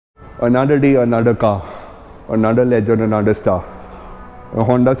Another day, another car, another legend, another star. A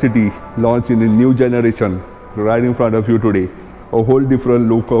Honda City launched in a new generation right in front of you today. A whole different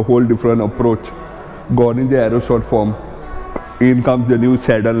look, a whole different approach. Gone in the aero short form. In comes the new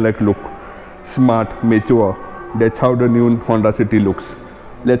sedan-like look. Smart, mature. That's how the new Honda City looks.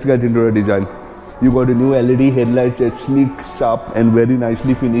 Let's get into the design. You got a new LED headlights that's sleek, sharp and very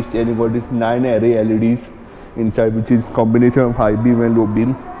nicely finished, and you got this 9 array LEDs inside, which is combination of high beam and low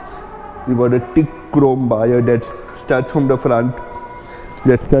beam. You got a thick chrome bar that starts from the front,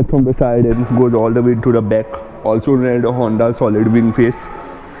 that starts from the side and goes all the way to the back. Also red Honda solid wing face,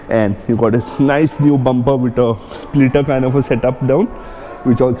 and you got a nice new bumper with a splitter kind of a setup down,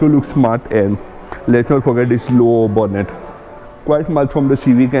 which also looks smart. And let's not forget this low bonnet, quite much from the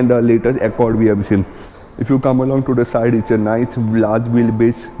Civic and the latest Accord we have seen. If you come along to the side, it's a nice large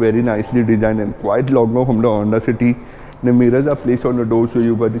wheelbase, very nicely designed and quite longer from the Honda City. The mirrors are placed on the door, so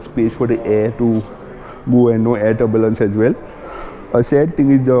you got the space for the air to go and no air turbulence as well. A sad thing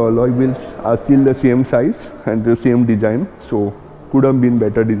is the alloy wheels are still the same size and the same design, so could have been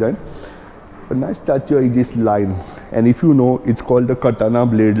better design. A nice touch here is this line, and if you know, it's called the Katana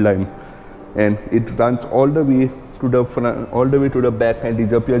blade line, and it runs all the way to the front, all the way to the back, and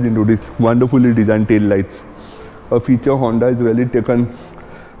disappears into this wonderfully designed tail lights. A feature Honda has really taken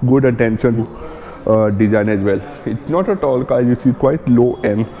good attention to design as well. It's not a tall car, you see, quite low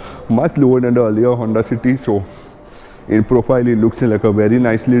and much lower than the earlier Honda City, so in profile it looks like a very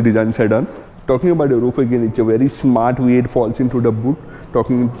nicely designed sedan. Talking about the roof again, it's a very smart way it falls into the boot,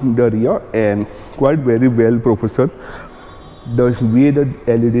 talking the rear, and quite very well proportioned. The way the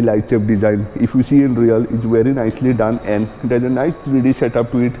LED lights have designed, if you see in real, it's very nicely done, and there's a nice 3D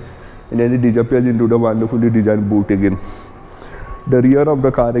setup to it, and then it disappears into the wonderfully designed boot again. The rear of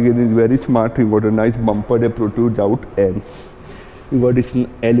the car again is very smart. You got a nice bumper that protrudes out, and you got this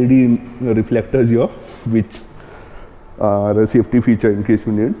LED reflectors here, which are a safety feature in case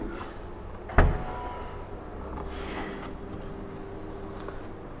you need.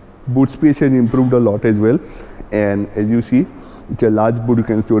 Boot space has improved a lot as well, and as you see, it's a large boot. You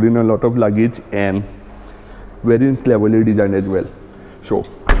can store in a lot of luggage, and very cleverly designed as well. So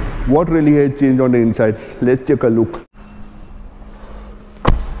what really has changed on the inside? Let's take a look.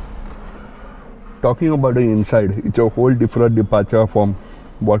 Talking about the inside, it's a whole different departure from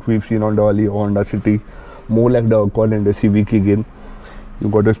what we've seen on the early Honda City, more like the Accord and the Civic again. You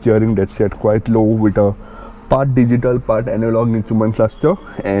got a steering that's set quite low with a part digital, part analog instrument cluster,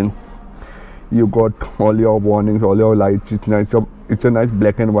 and you got all your warnings, all your lights. It's nice. It's a nice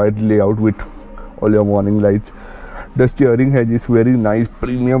black and white layout with all your warning lights. The steering has this very nice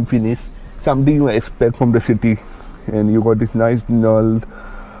premium finish, something you expect from the City, and you got this nice null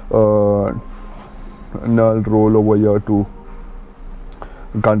roll over here to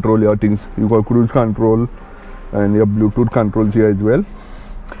control your things. You got cruise control and your Bluetooth controls here as well.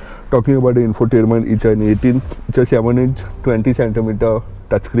 Talking about the infotainment, it's a 7-inch 20cm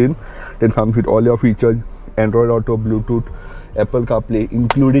touchscreen that comes with all your features: Android Auto, Bluetooth, Apple CarPlay,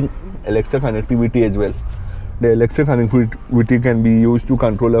 including Alexa connectivity as well. The Alexa connectivity can be used to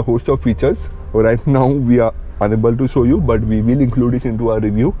control a host of features. Right now we are unable to show you, but we will include this into our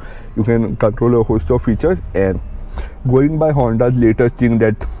review. You can control a host of features, and going by Honda's latest thing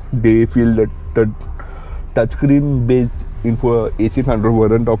that they feel that the touchscreen based info AC control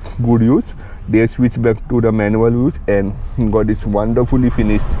weren't of good use, they switched back to the manual use and got this wonderfully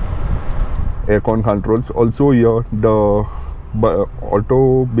finished aircon controls. Also here the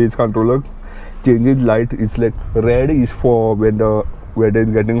auto based controller changes light. It's like red is for when the weather is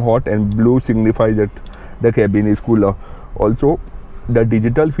getting hot, and blue signifies that the cabin is cooler. Also the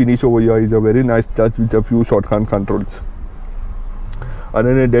digital finish over here is a very nice touch with a few shortcut controls.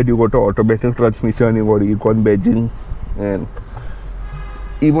 Other than that, you got an automatic transmission, you got icon badging, and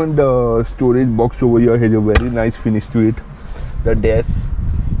even the storage box over here has a very nice finish to it. The dash,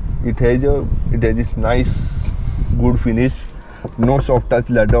 it has this nice good finish. No soft touch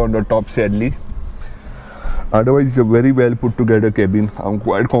ladder on the top, sadly. Otherwise, it's a very well put together cabin. I'm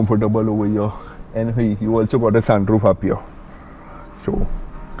quite comfortable over here, and hey, you also got a sunroof up here. So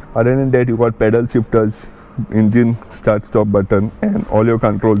other than that, you got pedal shifters, engine start stop button, and all your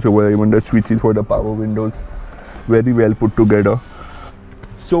controls over here, even the switches for the power windows, very well put together.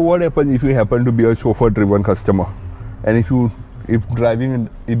 So what happens if you happen to be a chauffeur driven customer, and if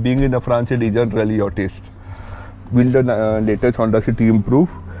being in the front seat isn't really your taste? Will the latest Honda City improve?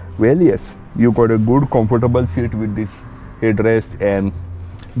 Well, yes, you got a good comfortable seat with this headrest, and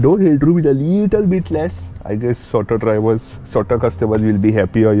though headroom is a little bit less, I guess shorter customers will be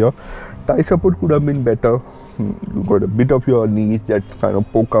happier here. Tie support could have been better, you got a bit of your knees that kind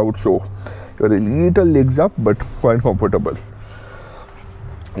of poke out, so you're a little legs up but quite comfortable.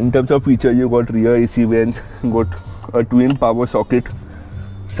 In terms of feature, you got rear AC vents, you got a twin power socket,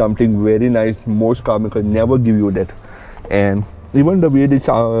 something very nice. Most car makers never give you that. And even the way this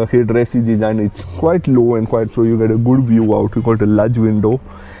headrest is designed, it's quite low and quite so you get a good view out. You got a large window,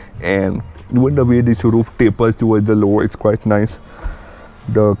 and even the way this roof tapers towards the low, it's quite nice.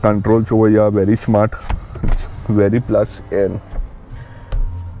 The controls over here are very smart, it's very plus, and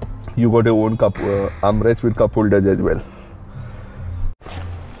you got your own armrest with cup holders as well.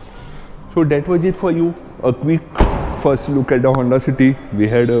 So that was it for you. A quick first look at the Honda City. We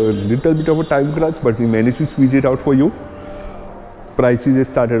had a little bit of a time crunch, but we managed to squeeze it out for you. Prices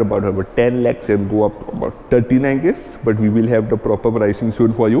started about 10 lakhs and go up to about 39 guess, but we will have the proper pricing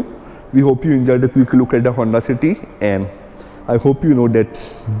soon for you. We hope you enjoyed a quick look at the Honda City, and I hope you know that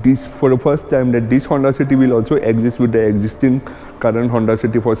this, for the first time, that this Honda City will also exist with the existing current Honda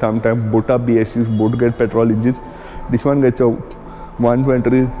City for some time. Both are BS6, both get petrol engines. This one gets a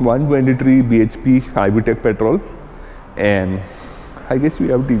 123 bhp IVTEC petrol, and I guess we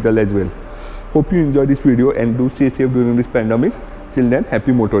have diesel as well. Hope you enjoyed this video and do stay safe during this pandemic. Till then,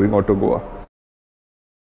 happy motoring, AutoGoa.